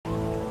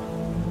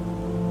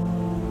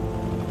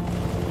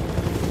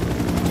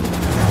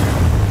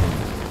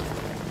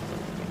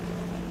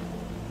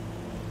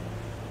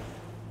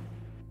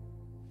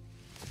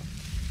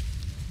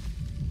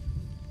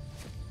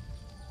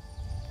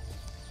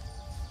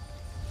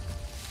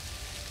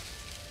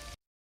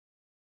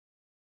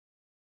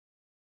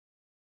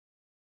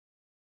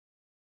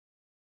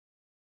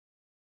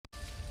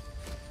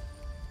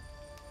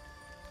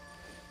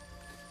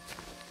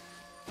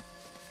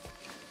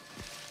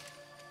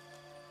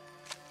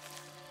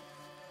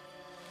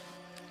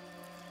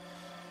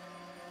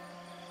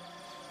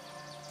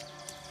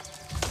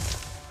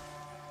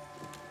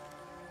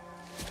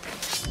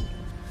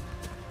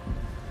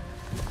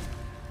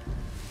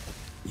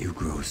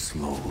were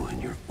slow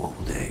in your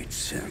old age,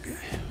 Sergei.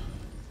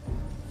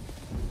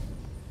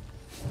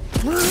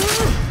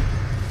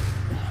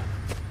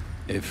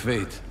 A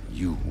fate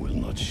you will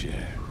not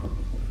share.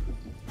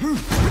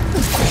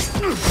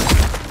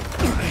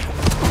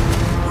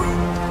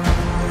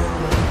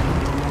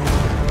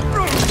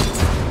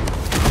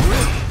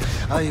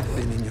 I have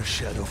been in your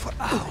shadow for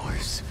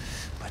hours,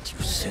 but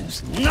you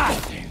sense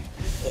nothing.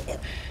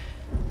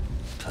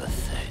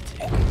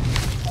 Pathetic.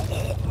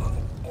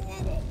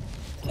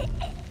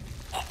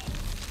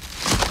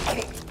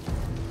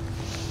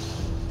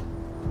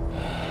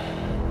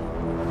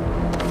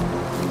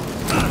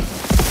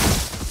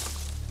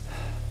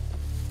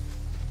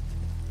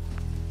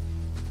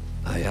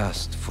 I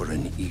asked for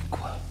an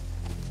equal.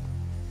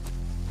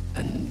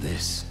 And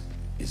this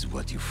is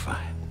what you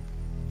find.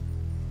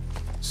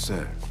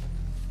 Sir,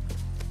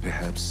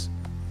 perhaps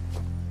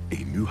a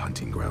new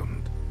hunting ground.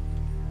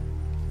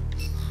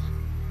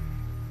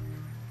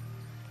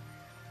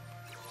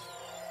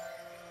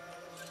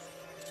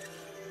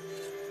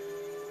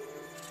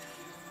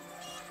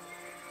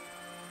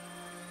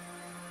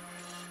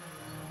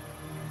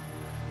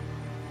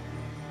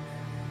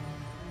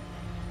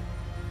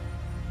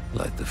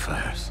 Light the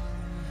fires.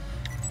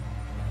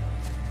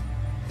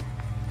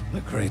 The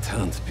great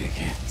hunt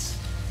begins.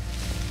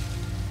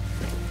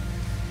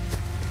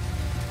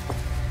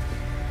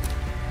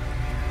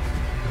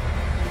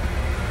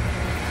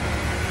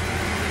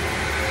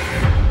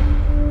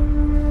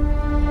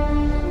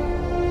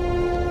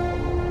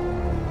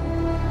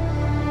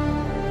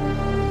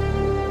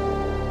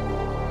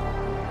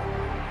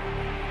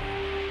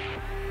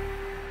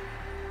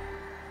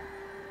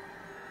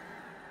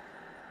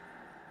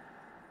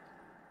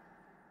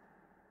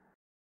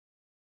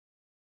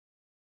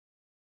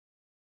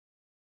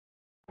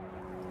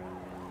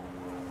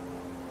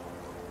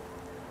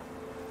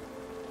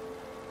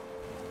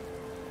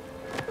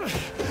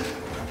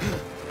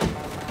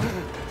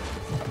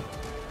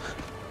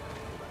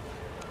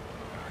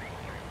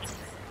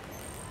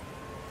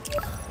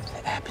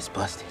 The app is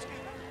busted.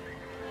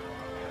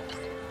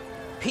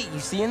 Pete, you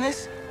seeing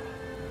this?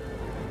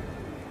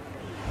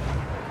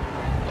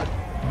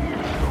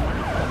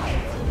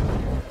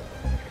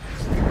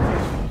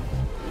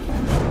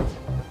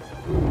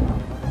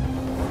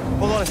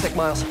 Hold on a sec,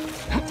 Miles.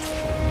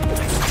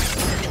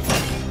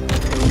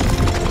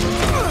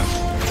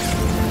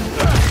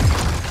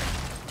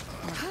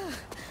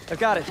 I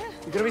got it.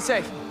 You're gonna be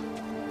safe.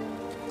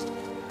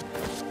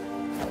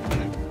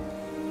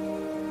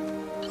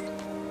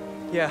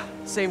 Yeah,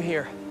 same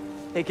here.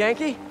 Hey,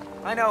 Ganke?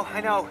 I know.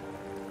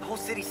 The whole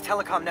city's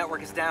telecom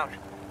network is down.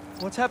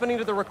 What's happening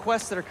to the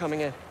requests that are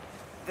coming in?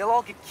 They'll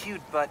all get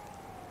queued, but...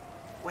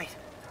 Wait.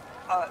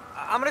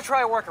 I'm gonna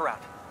try a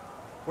workaround.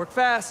 Work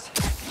fast.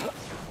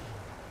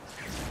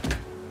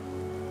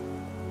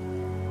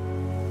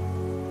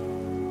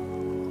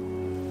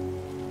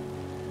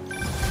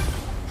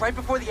 Right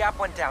before the app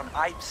went down,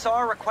 I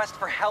saw a request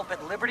for help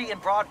at Liberty and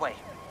Broadway.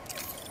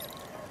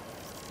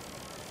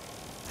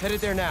 Headed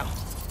there now.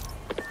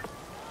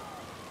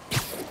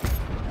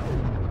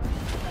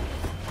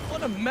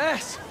 What a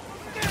mess!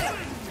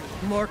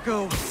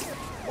 Marco,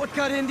 what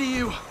got into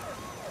you?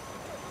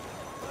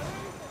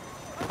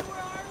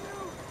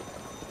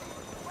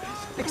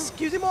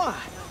 Excusez-moi!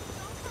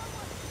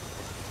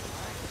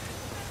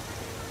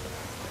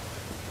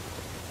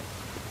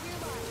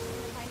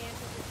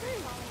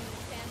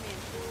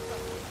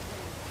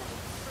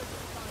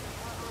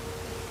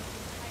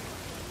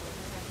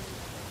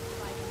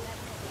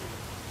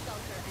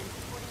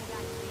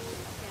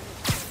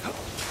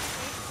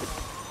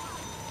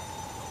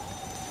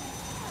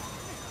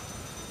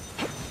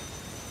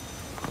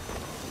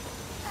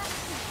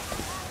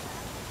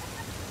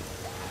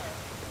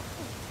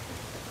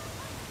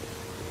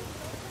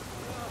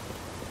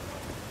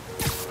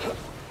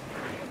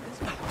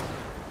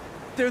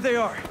 There they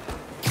are.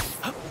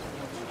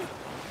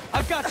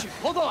 I've got you.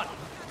 Hold on.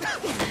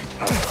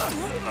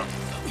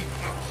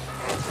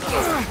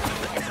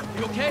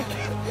 You okay?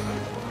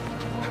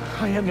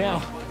 I am now.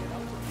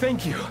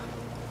 Thank you.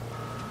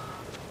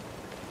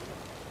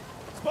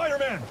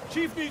 Spider-Man!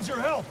 Chief needs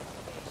your help!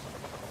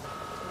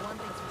 One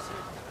thing's for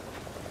certain.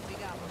 We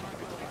got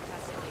Marco in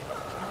custody.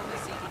 I'm only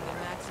seeking the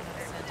maximum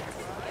sentence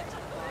to get to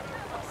the bottom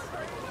of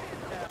this.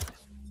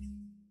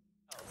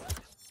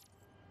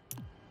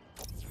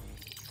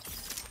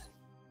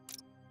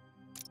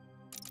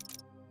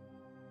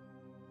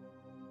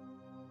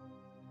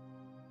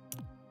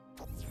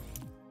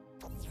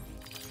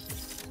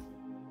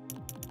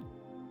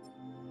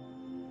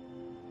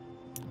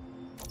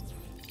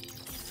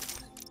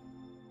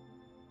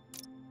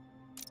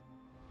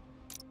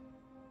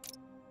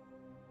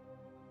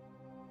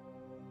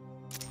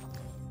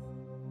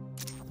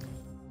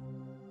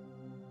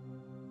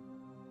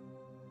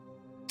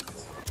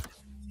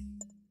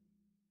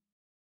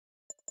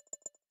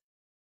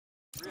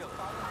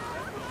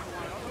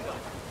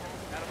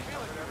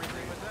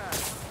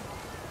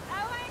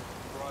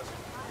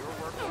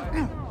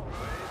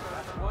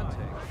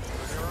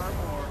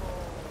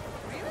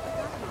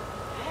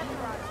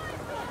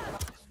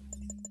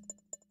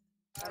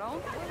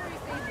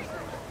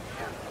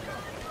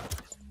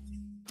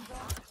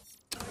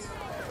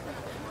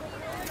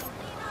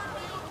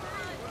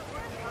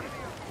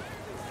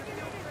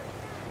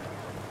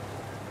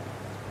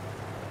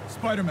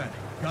 Spider-Man,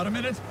 got a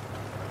minute?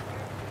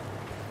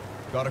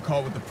 Got a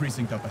call with the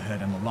precinct up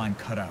ahead and the line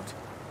cut out.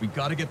 We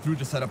gotta get through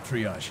to set up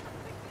triage.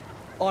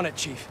 On it,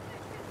 Chief.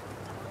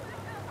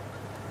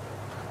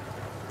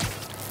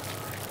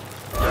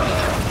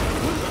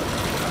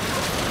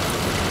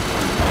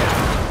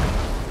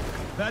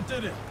 That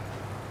did it.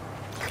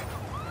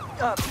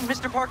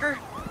 Mr. Parker,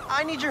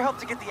 I need your help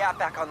to get the app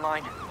back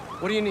online.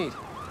 What do you need?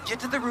 Get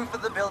to the roof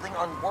of the building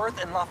on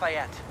Worth and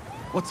Lafayette.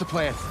 What's the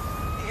plan?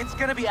 It's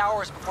gonna be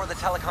hours before the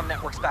telecom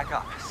network's back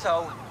up,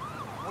 so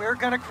we're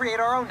gonna create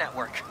our own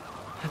network.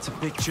 That's a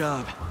big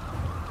job.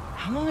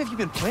 How long have you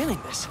been planning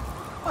this?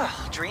 Well,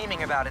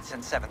 dreaming about it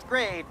since 7th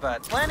grade,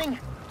 but planning?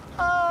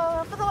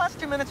 For the last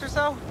 2 minutes or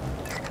so.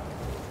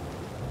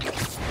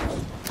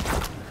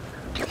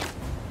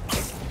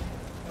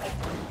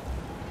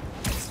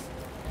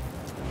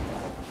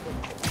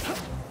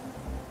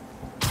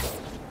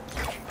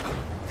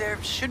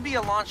 There should be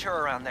a launcher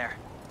around there.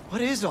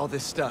 What is all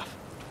this stuff?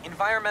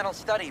 Environmental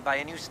study by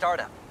a new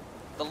startup.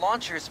 The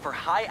launcher's for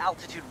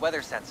high-altitude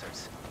weather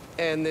sensors.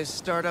 And this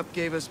startup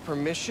gave us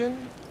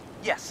permission?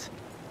 Yes.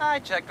 I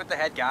checked with the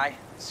head guy.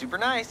 Super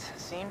nice.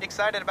 Seemed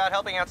excited about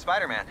helping out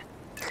Spider-Man.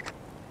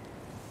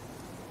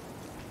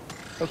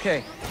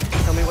 Okay,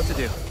 tell me what to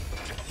do.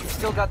 You've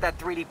still got that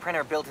 3D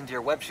printer built into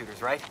your web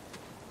shooters, right?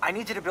 I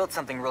need you to build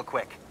something real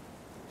quick.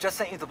 Just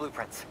sent you the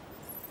blueprints.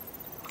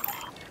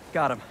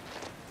 Got him.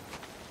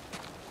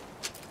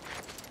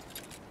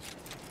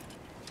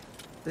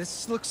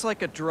 This looks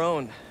like a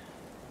drone.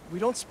 We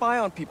don't spy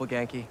on people,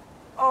 Ganke.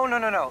 Oh,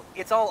 no.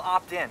 It's all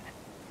opt-in.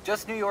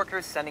 Just New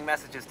Yorkers sending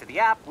messages to the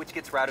app, which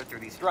gets routed through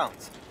these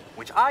drones,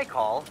 which I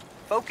call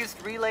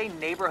Focused Relay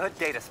Neighborhood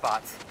Data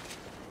Spots.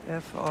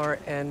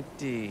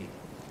 FRND.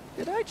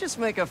 Did I just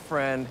make a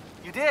friend?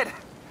 You did!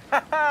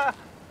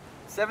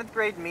 7th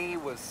grade me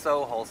was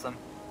so wholesome.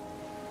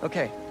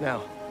 Okay,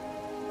 now,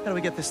 how do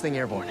we get this thing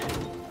airborne?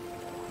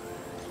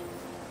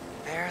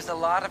 There's a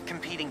lot of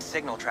competing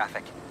signal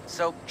traffic,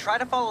 so try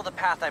to follow the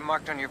path I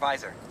marked on your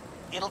visor.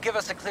 It'll give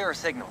us a clearer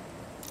signal.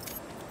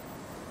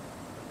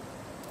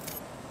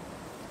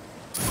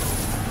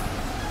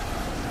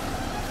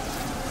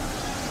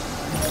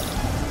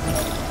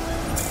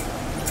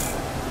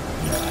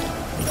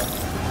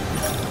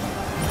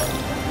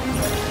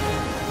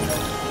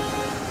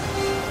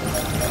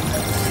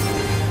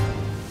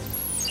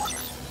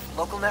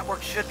 Local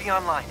network should be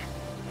online.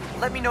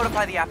 Let me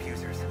notify the app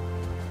users.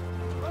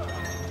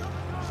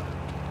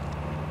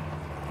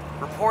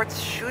 Reports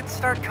should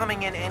start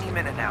coming in any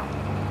minute now.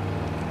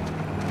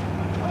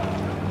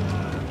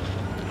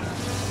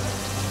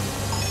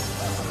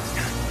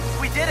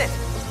 We did it!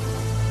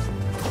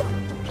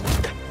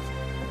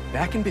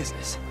 Back in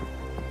business.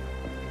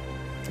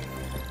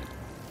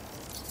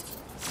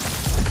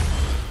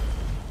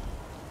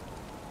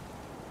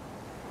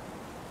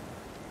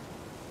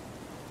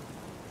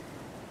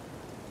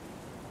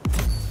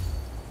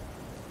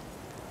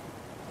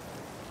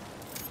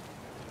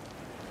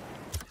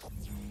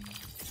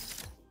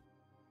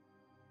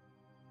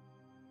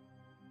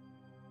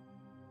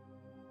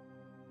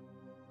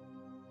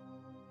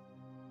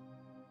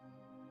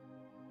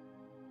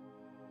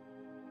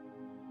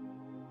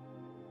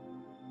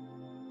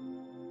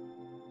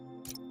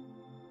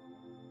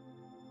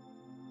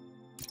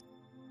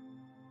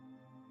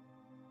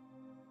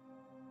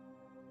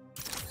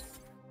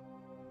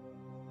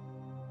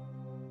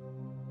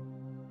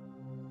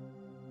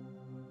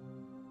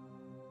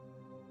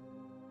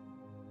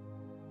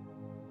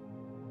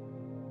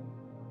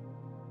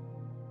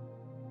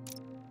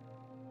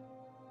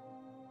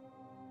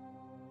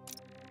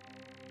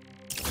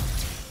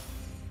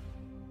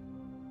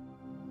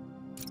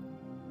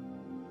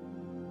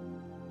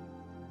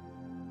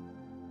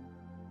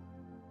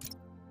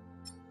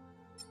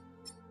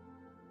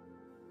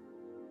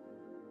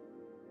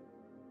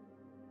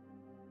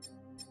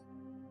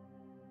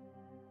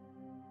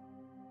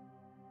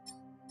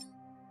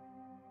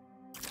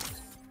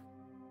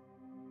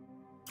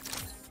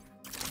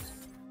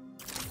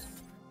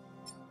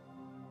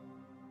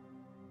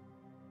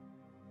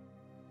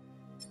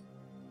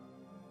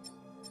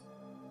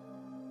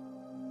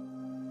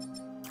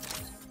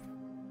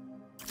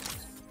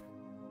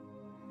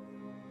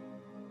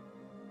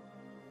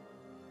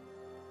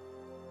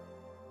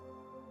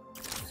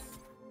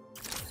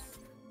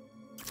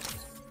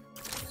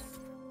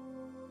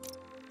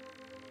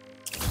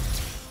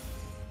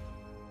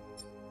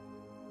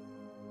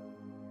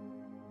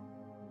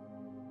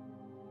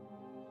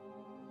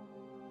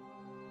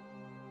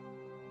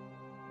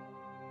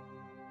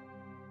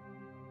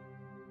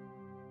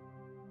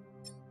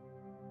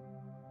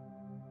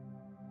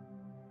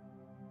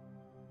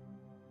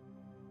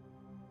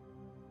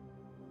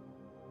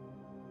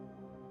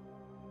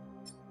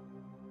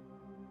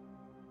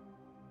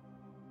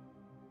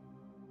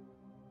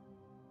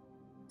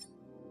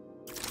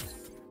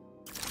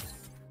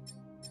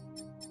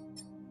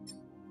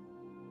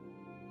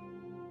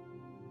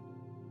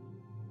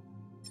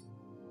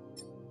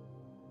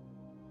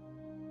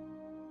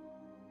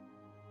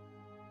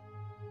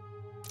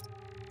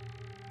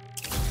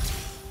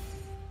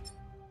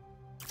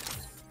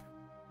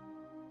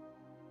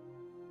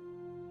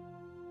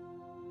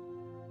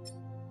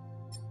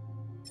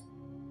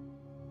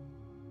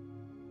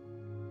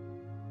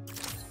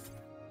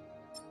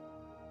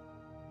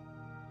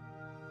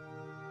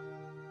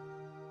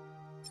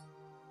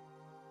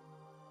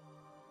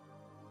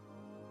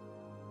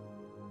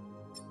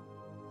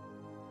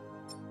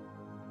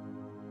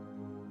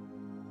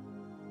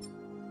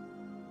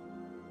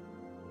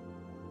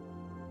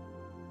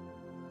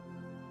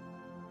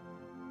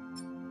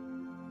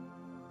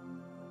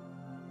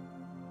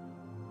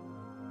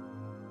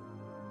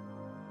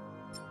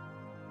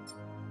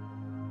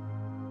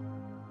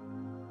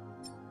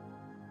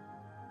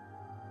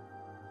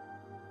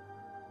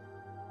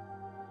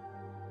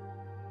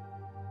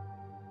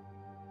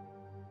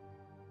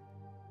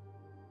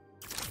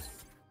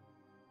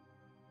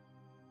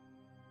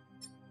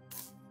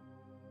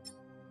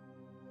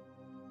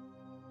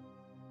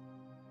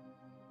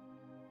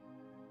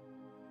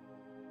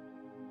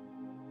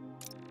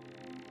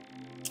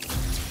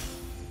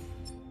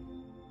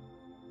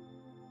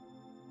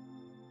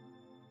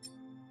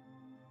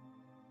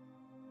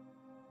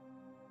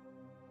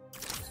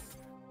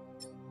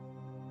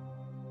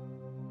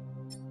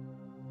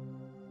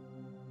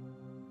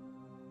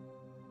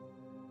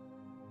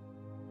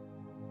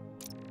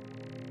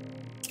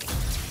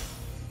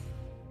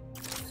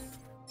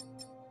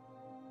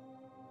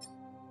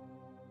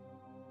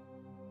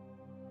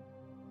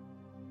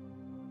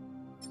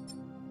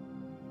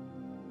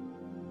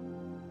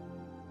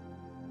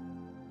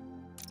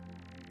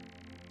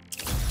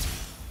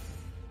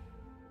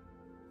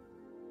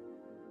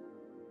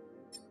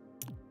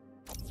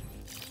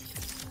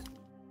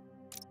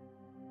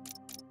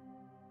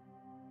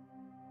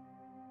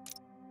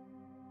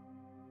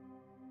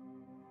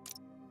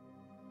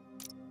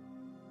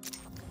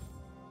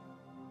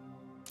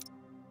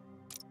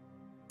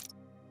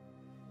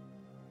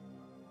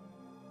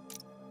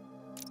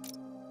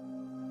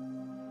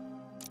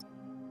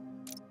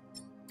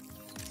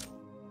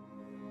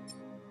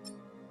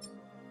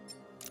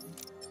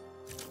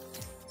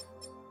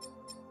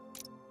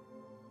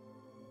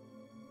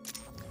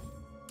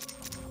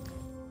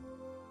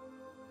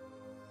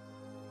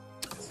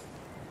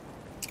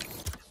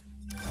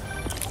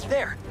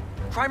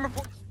 Crime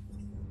report.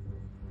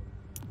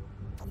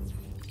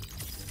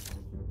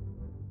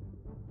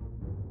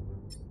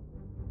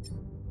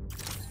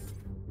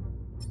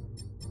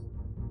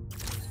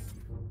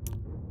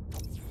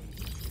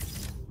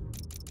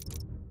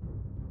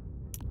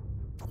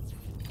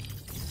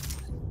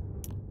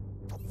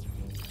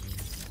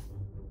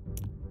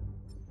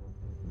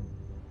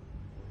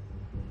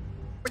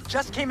 It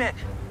just came in.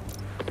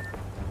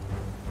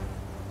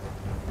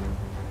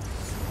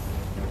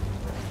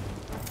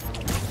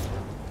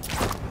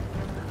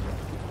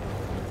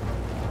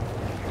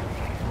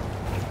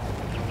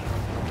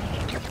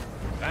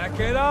 Back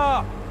it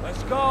up!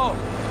 Let's go!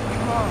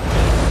 Come on.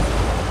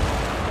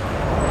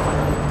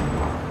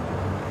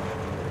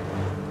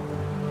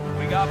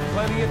 We got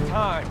plenty of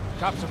time.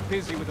 Cops are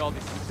busy with all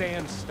this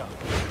sand stuff.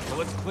 So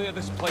let's clear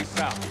this place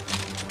out.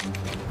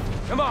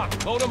 Come on,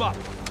 load him up!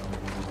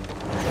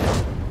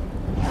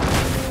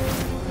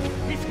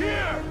 He's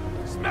here!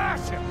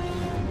 Smash him!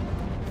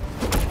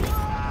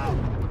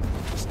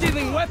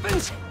 Stealing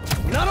weapons?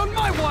 Not on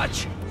my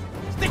watch!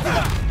 Stick it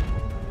up!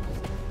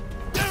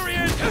 There he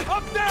is!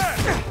 Up there!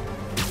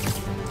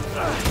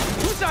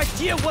 Whose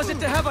idea was it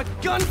to have a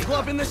gun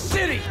club in the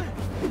city?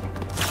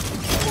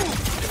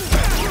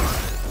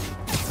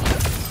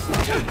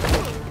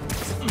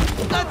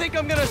 I think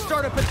I'm gonna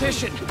start a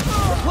petition.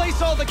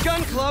 Replace all the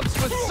gun clubs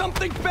with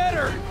something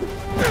better.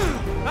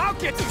 I'll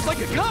get you like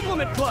a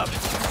compliment club.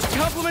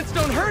 Compliments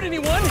don't hurt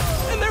anyone,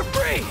 and they're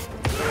free.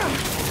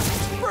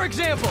 For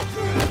example,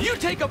 you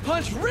take a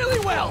punch really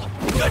well.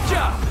 Good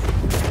job.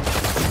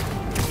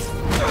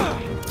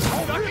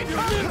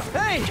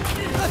 Hey,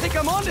 I think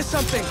I'm onto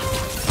something.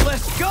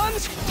 Less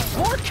guns,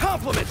 more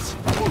compliments.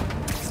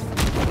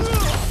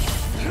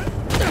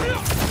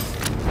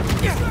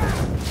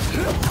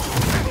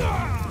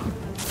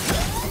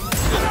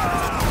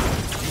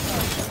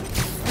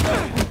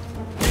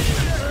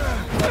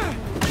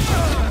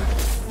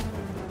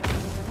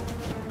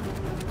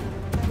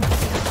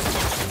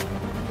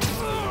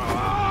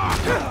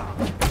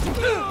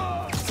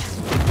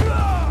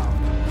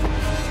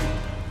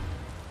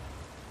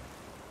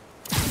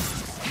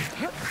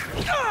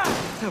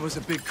 That was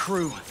a big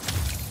crew,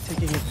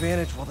 taking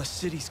advantage while the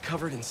city's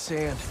covered in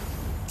sand.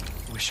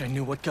 Wish I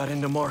knew what got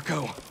into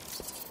Marco.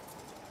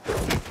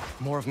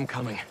 More of them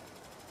coming.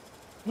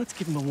 Let's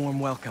give him a warm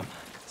welcome,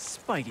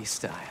 Spidey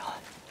style.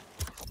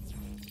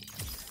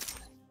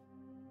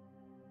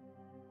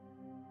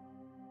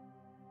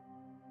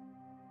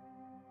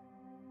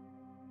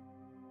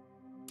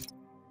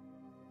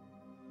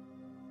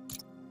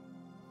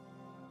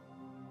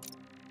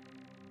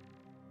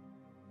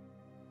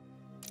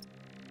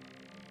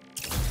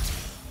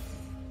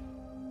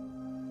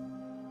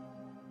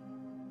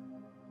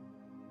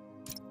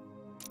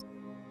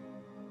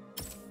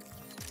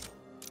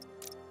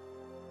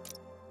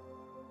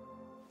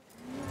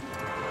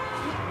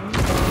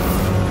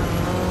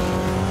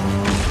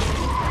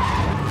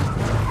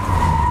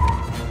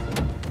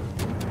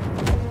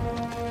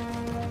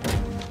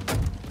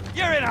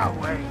 You're in our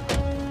way!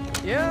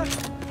 Yeah,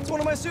 it's one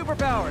of my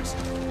superpowers.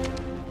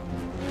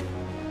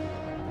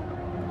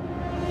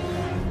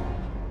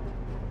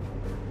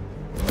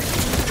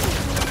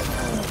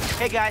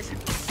 Hey guys,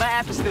 my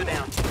app is still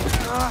down.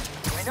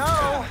 I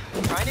know.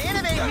 Trying to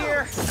innovate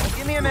here.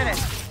 Give me a minute.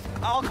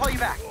 I'll call you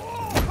back.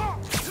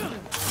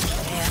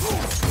 Man,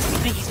 you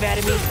think he's mad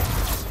at me?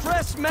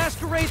 Stress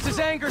masquerades as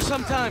anger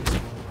sometimes.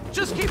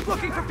 Just keep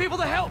looking for people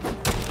to help.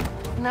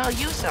 No,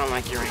 you sound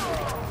like you're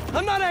angry.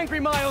 I'm not angry,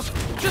 Miles.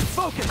 Just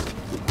focused.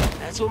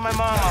 That's what my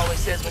mom always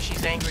says when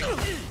she's angry.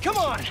 Come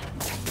on.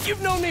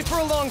 You've known me for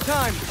a long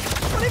time.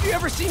 When have you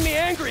ever seen me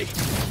angry?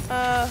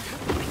 I'm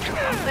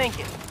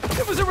thinking.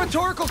 It was a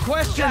rhetorical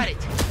question. Got it.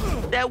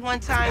 That one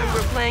time we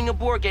were playing a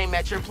board game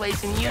at your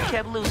place and you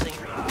kept losing.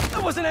 I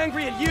wasn't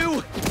angry at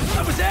you.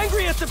 I was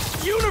angry at the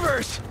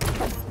universe.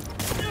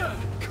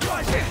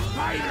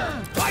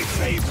 Spider! My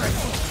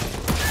favorite!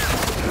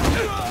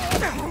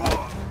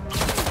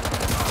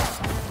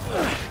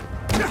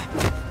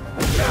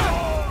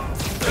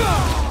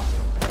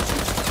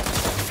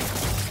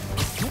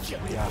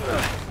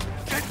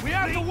 Get me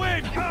out of the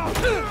way!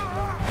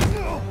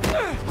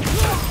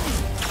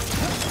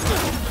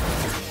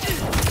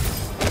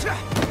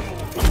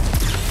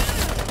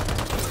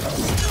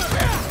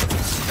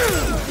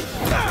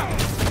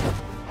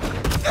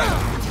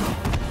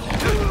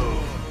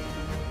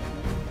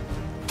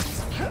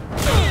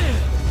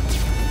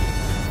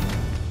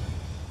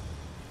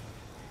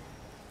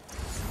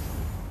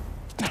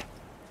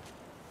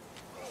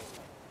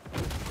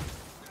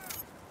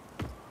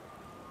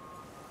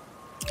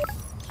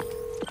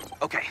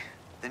 Okay,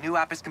 the new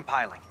app is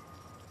compiling.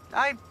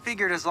 I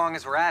figured as long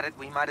as we're at it,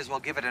 we might as well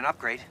give it an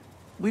upgrade.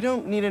 We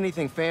don't need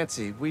anything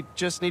fancy. We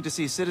just need to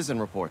see citizen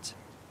reports.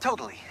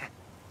 Totally.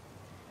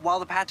 While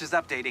the patch is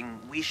updating,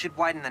 we should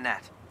widen the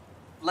net.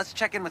 Let's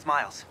check in with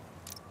Miles.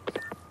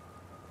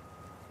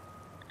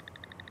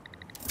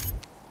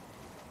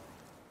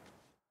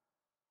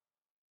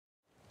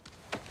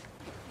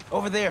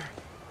 Over there.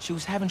 She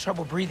was having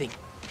trouble breathing.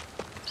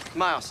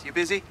 Miles, you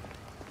busy?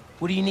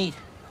 What do you need?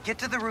 Get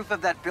to the roof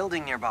of that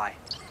building nearby.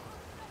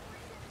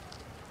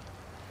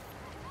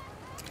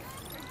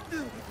 Stay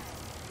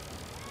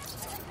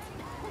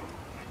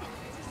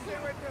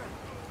right there.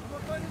 Your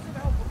gun isn't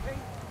help, okay?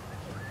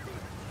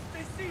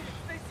 Stay seated.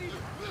 Stay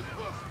seated.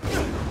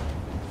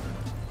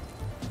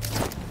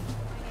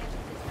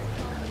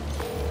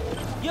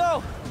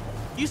 Yo,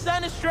 you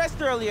sounded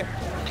stressed earlier.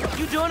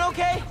 You doing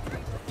okay?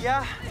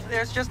 Yeah,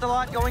 there's just a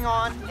lot going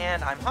on,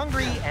 and I'm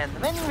hungry, and the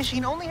vending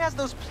machine only has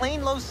those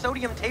plain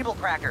low-sodium table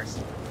crackers.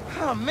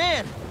 Oh,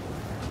 man.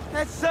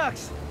 That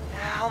sucks.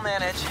 I'll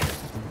manage.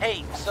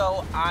 Hey,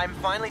 so I'm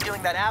finally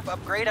doing that app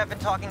upgrade I've been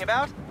talking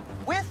about,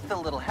 with a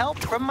little help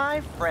from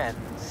my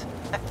friends.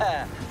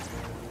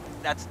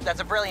 That's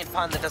a brilliant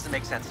pun that doesn't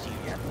make sense to you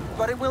yet,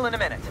 but it will in a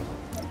minute.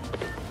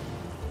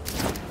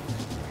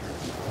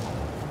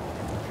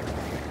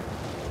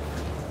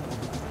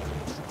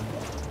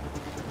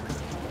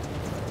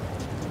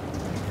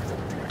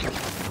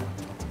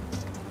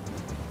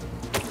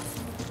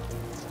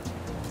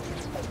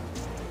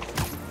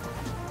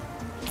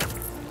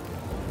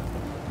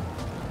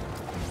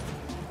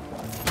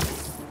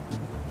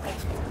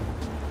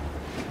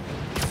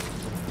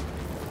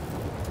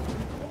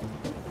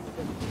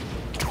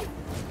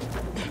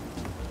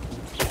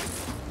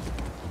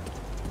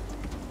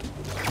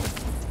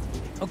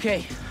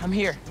 Okay, I'm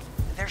here.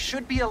 There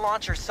should be a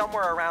launcher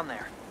somewhere around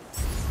there.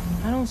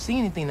 I don't see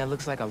anything that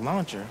looks like a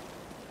launcher.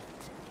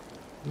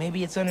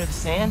 Maybe it's under the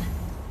sand?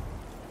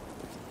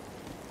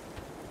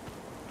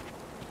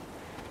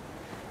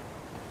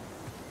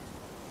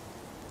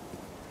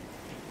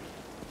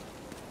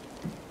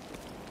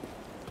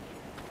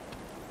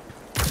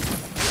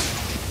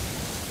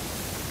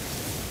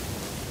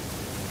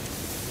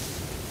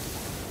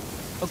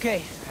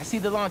 Okay, I see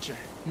the launcher.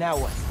 Now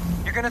what?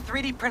 You're gonna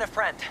 3D print a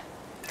friend.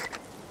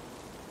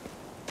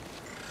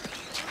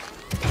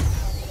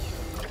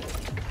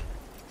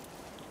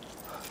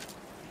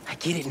 I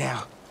get it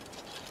now.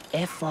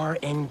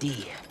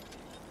 FRND.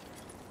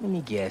 Let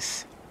me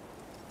guess.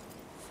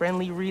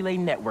 Friendly Relay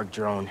Network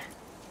drone.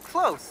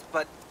 Close,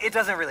 but it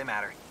doesn't really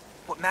matter.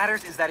 What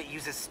matters is that it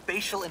uses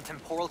spatial and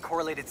temporal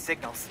correlated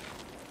signals.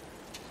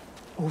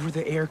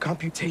 Over-the-air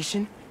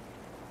computation?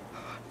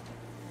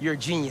 You're a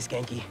genius,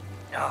 Genki.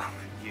 Oh,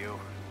 you.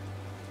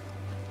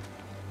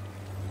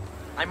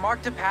 I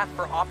marked a path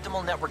for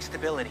optimal network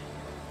stability.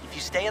 If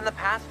you stay in the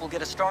path, we'll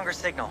get a stronger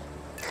signal.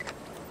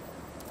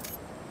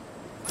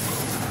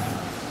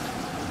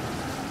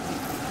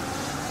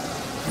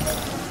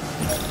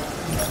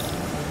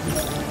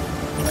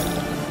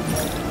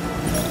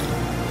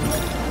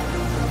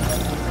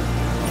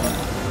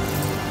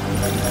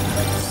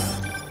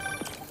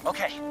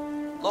 Okay,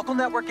 local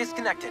network is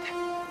connected.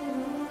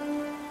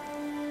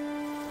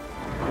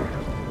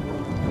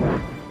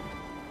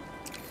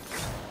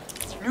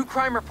 New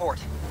crime report.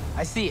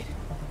 I see it.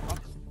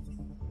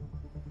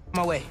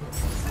 My way.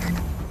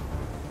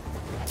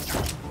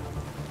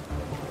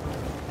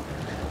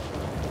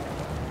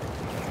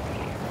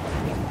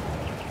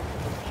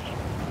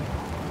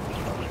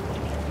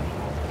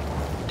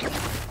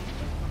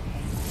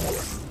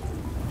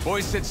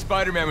 Boys said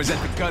Spider-Man was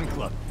at the gun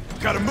club.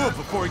 Gotta move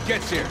before he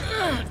gets here.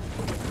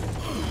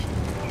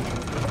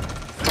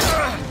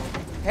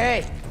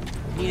 Hey,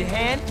 need a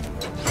hand?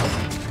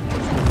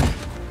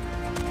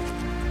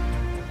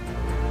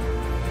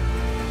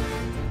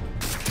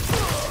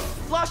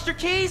 Lost your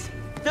keys?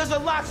 There's a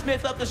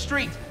locksmith up the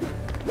street.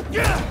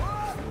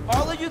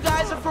 All of you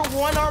guys are for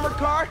one armored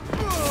car?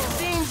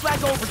 Seems like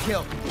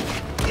overkill.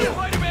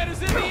 Spider-Man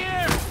is in the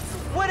air!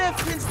 What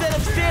if instead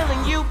of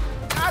stealing you,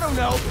 I don't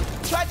know,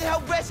 tried to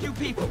help rescue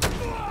people?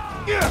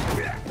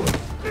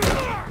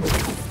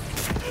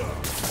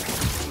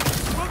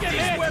 We'll get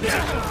hit! In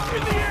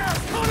the air!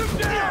 Hold him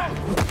down!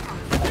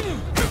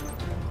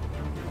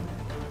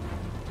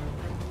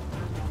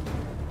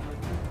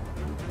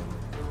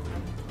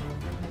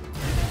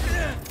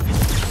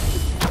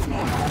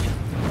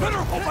 Better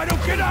hope I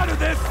don't get out of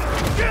this!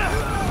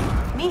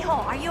 Mijo,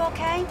 are you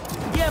okay?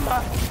 Yeah,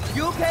 Ma.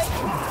 You okay?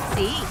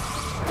 See.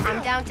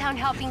 I'm downtown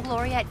helping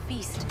Gloria at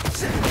Feast.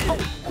 Oh,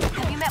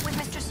 have you met with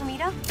Mr.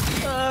 Sumida?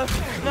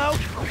 No.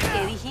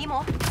 Que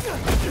dijimos.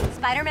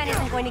 Spider-Man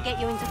isn't going to get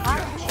you into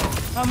college.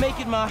 I'll make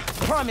it, Ma.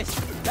 Promise.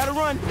 Gotta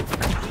run.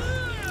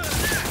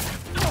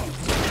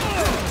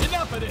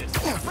 Enough of this!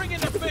 Bring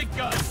in the big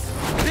guns!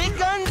 Big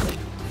guns?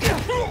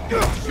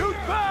 Shoot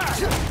back!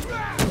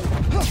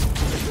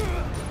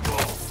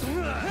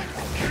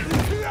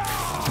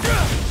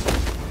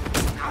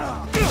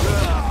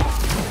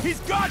 He's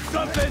got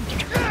something!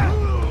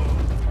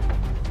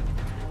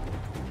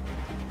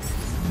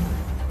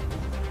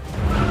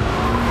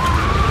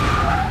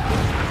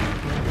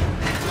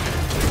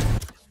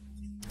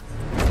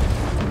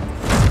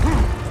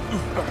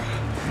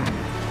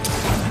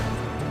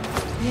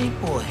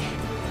 Big boy.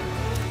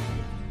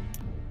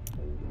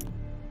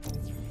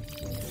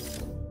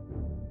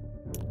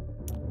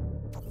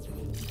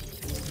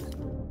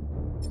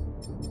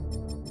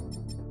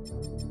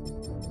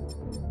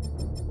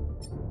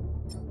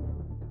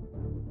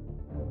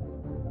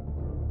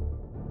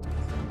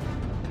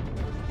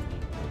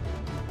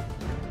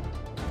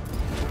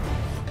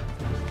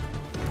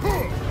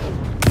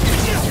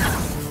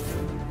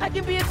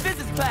 can be in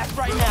physics class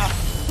right now,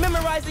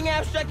 memorizing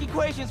abstract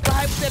equations for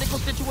hypothetical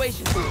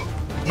situations.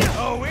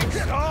 Oh,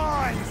 it's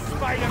on,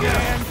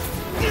 Spider-Man!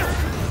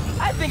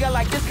 I think I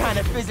like this kind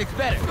of physics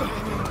better.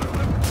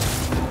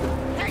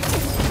 Hey!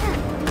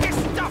 This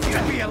stuff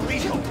could be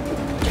illegal!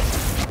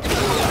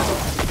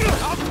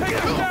 I'll take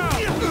him down!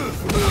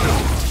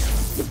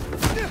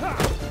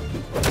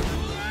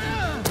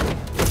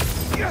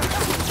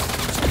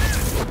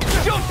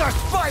 Shoot the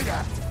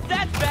spider!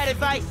 That's bad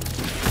advice.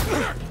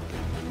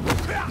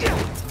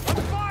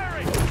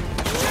 Firing!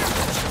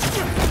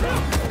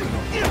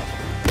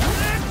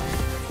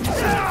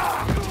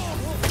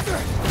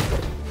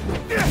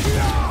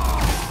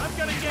 I'm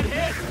gonna get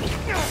hit!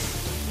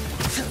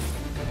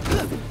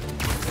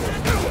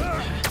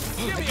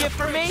 A gift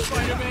for me?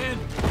 Spider-Man!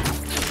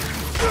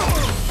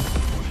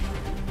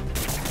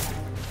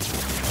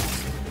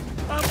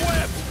 I'm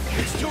whipped!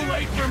 It's too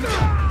late for me!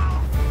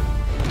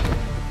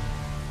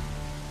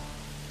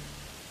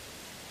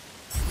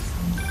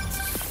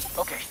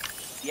 Okay,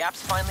 the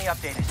app's finally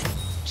updated.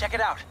 Check it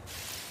out.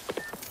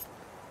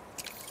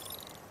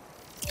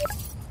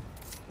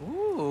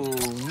 Ooh,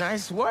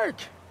 nice work.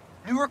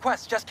 New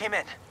requests just came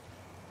in.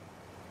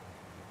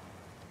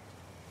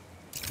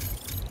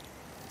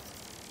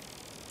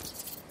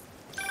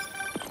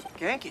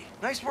 Ganke,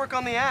 nice work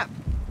on the app.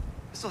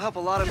 This'll help a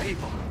lot of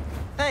people.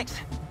 Thanks.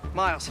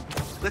 Miles,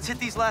 let's hit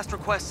these last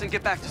requests and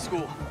get back to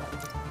school.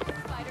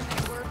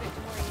 Spider-Man were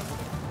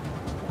victorious.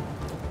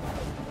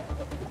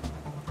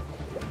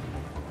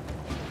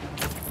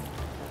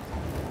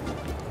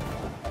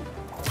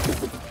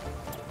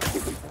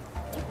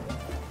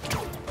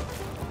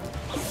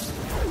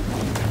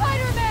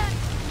 Spider-Man!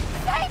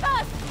 Save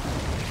us!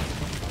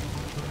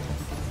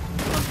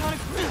 Some kind of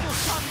crystal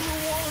shot through a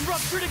wall and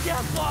ruptured a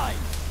gas line.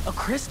 A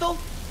crystal?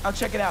 I'll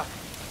check it out.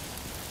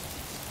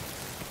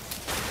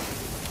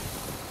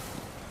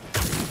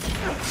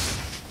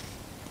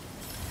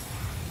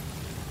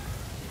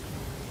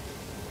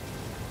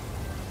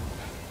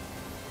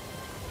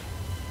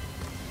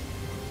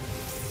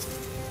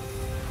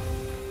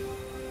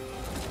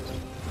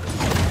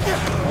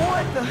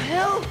 What the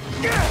hell?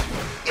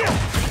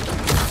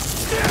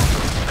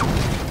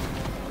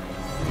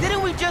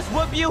 Didn't we just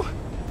whoop you?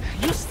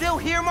 You still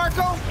here,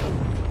 Marco?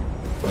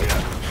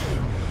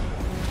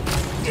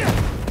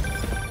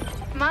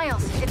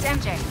 Miles, it's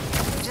MJ.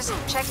 Just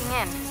checking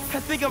in. I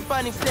think I'm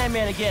finding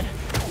Sandman again.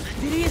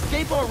 Did he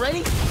escape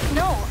already?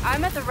 No,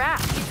 I'm at the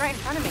raft. He's right in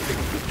front of me.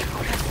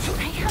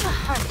 I have a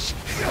hunch.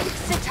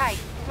 Sit tight.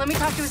 Let me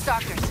talk to his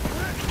doctors.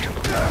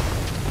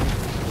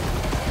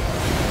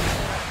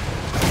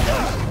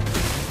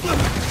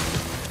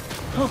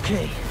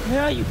 Okay,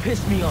 now you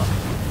pissed me off.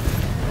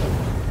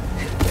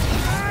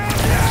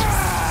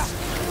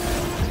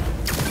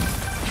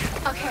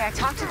 Okay, I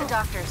talked to the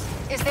doctors.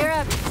 Is there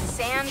a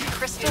sand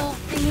crystal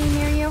thingy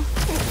near you?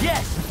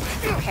 Yes!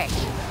 Okay.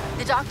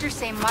 The doctors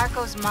say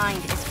Marco's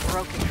mind is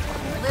broken.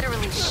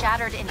 Literally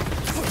shattered in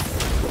pieces.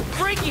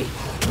 Freaky!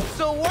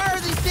 So why are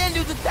these sand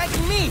dudes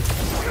attacking me?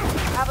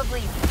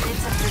 Probably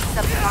bits of his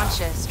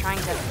subconscious trying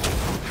to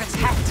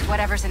protect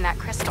whatever's in that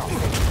crystal.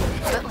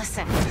 But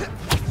listen,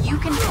 if you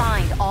can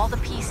find all the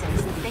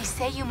pieces, they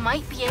say you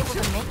might be able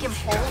to make him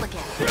whole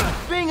again.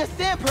 Being a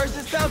sand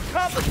person sounds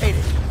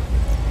complicated.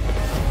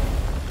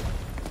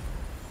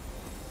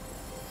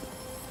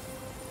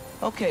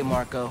 Okay,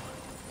 Marco.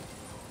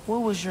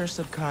 What was your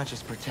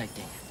subconscious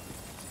protecting?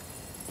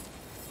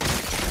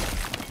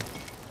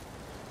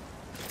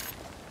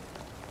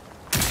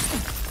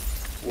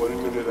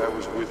 One minute I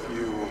was with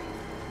you,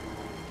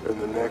 and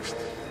the next,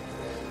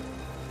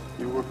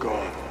 you were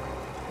gone.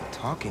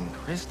 Talking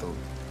crystal.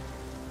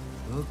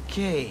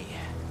 Okay.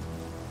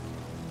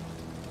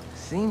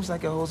 Seems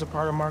like it holds a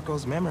part of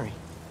Marco's memory.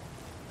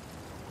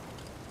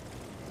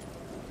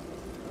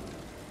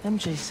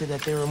 MJ said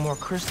that there were more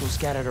crystals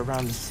scattered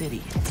around the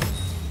city.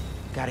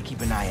 Gotta keep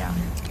an eye out.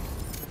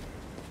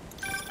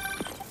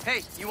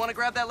 Hey, you want to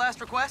grab that last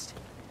request?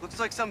 Looks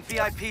like some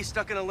VIP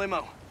stuck in a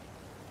limo.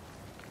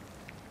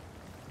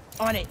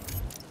 On it.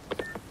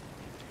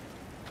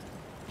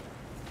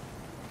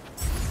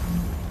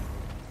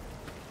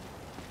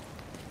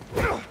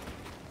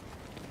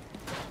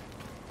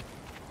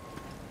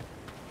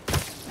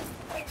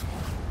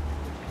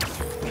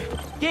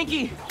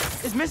 Ganke,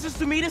 is Mrs.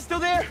 Sumida still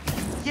there?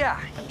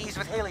 Yeah, he's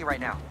with Haley right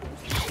now.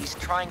 She's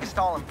trying to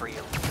stall him for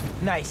you.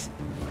 Nice.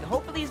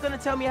 Hopefully he's gonna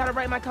tell me how to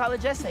write my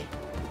college essay.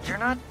 You're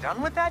not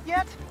done with that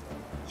yet?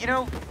 You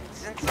know,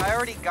 since I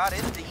already got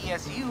into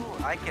ESU,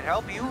 I could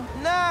help you.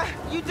 Nah,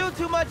 you do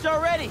too much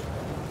already.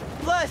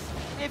 Plus,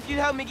 if you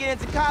help me get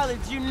into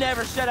college, you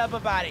never shut up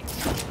about it.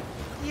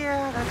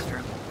 Yeah, that's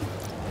true.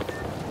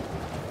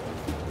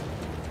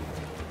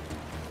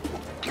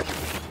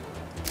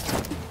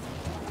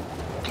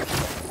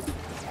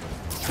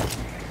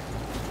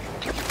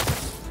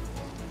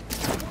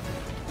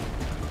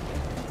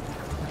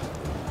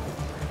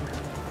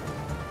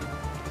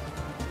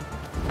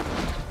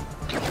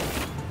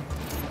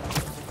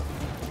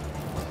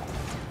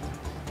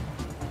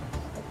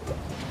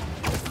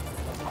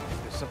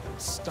 something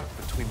stuck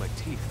between my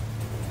teeth.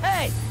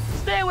 Hey!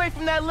 Stay away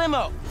from that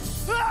limo!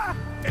 Ah!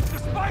 It's the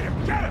spider!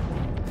 Get him!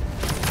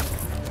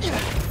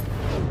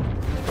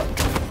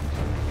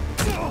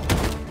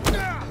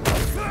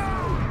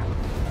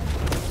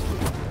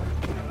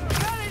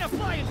 That ain't a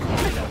flying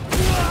spider!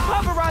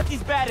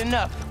 Paparazzi's bad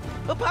enough,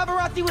 but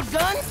paparazzi with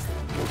guns?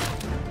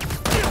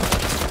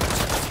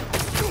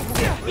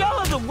 Y'all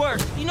are the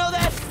worst, you know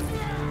that?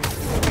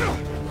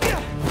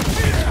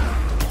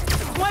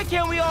 Why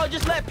can't we all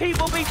just let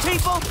people be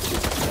people?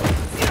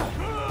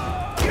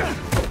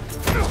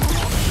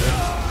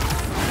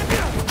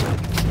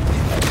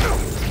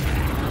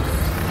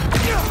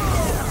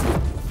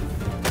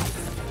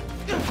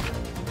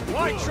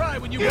 Why try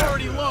when you've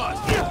already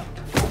lost?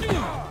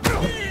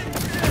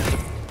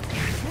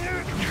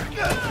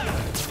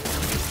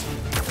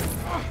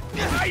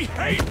 I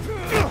hate...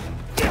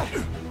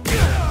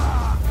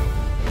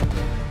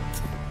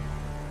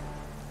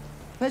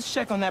 Let's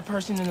check on that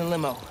person in the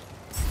limo.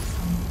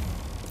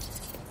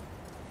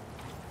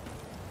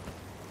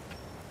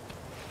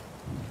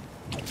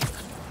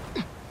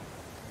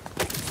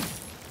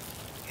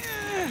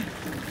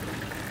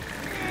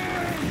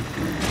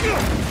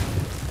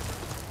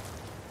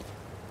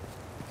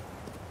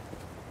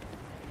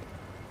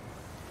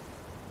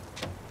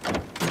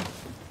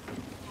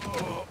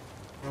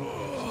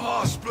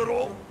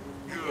 Hospital.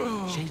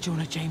 J.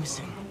 Jonah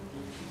Jameson.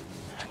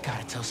 I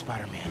gotta tell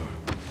Spider-Man.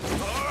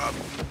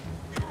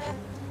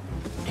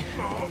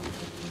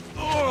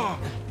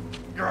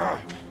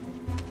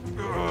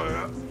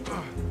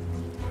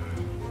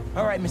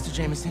 All right, Mr.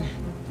 Jameson.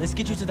 Let's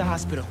get you to the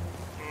hospital.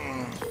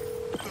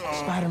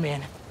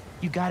 Spider-Man,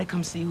 you gotta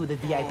come see who the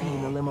VIP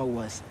in the limo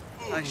was.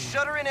 I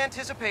shudder in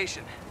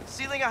anticipation.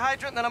 Sealing a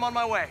hydrant, then I'm on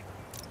my way.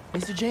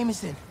 Mr.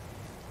 Jameson,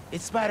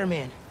 it's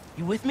Spider-Man.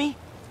 You with me?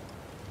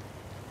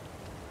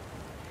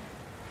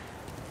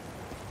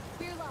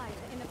 We're live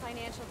in the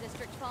financial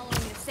district following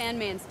the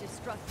Sandman's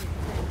destructive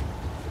plan.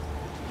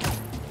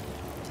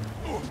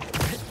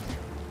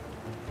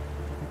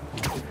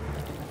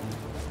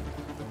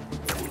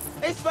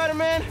 Hey,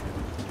 Spider-Man!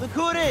 Look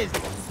who it is!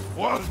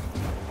 What?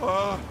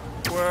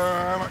 Where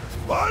am I?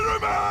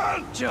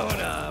 Spider-Man!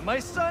 Jonah, my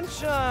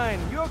sunshine,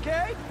 you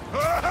okay?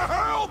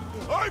 Help!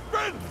 I've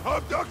been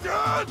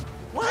abducted!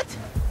 What?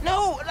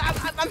 No,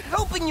 I'm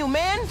helping you,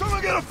 man!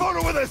 Someone get a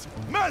photo with this!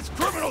 Mass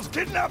criminals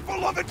kidnap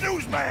beloved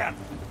newsman!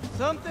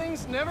 Some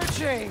things never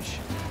change.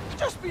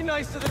 Just be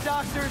nice to the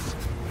doctors.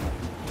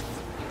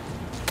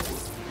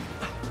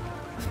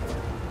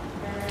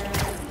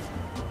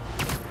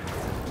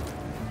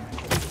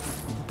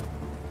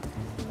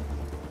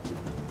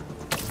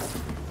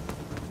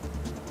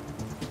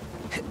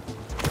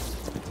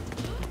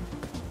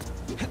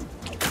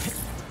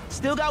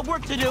 Still got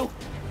work to do.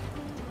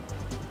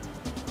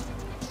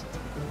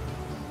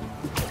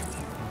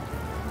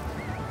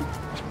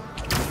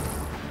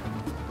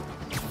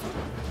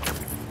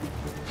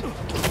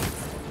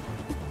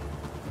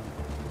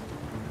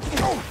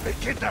 Oh, they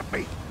kidnapped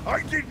me!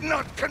 I did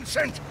not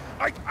consent!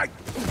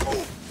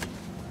 Oh.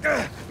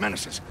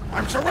 Menaces.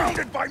 I'm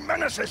surrounded by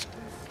menaces!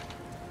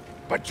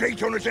 But J.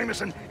 Jonah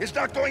Jameson is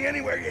not going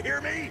anywhere, you hear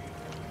me?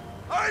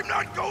 I'm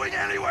not going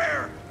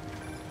anywhere!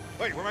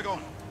 Wait, where am I going?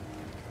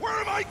 Where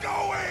am I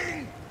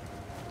going?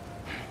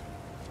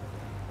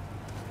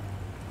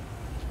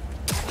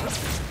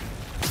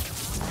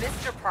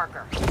 Mr.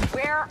 Parker,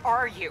 where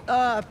are you?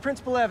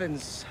 Principal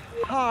Evans.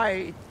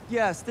 Hi.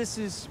 Yes, this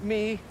is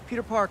me,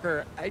 Peter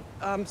Parker.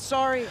 I'm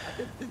sorry.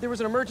 There was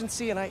an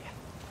emergency, and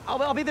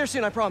I'll be there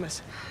soon, I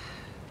promise.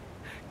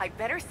 I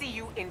better see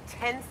you in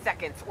 10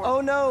 seconds or... Oh,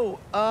 no.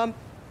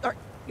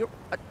 You're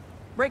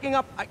breaking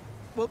up.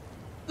 Well,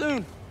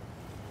 soon.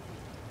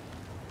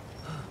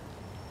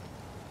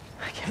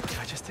 I can't believe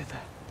I just did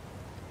that.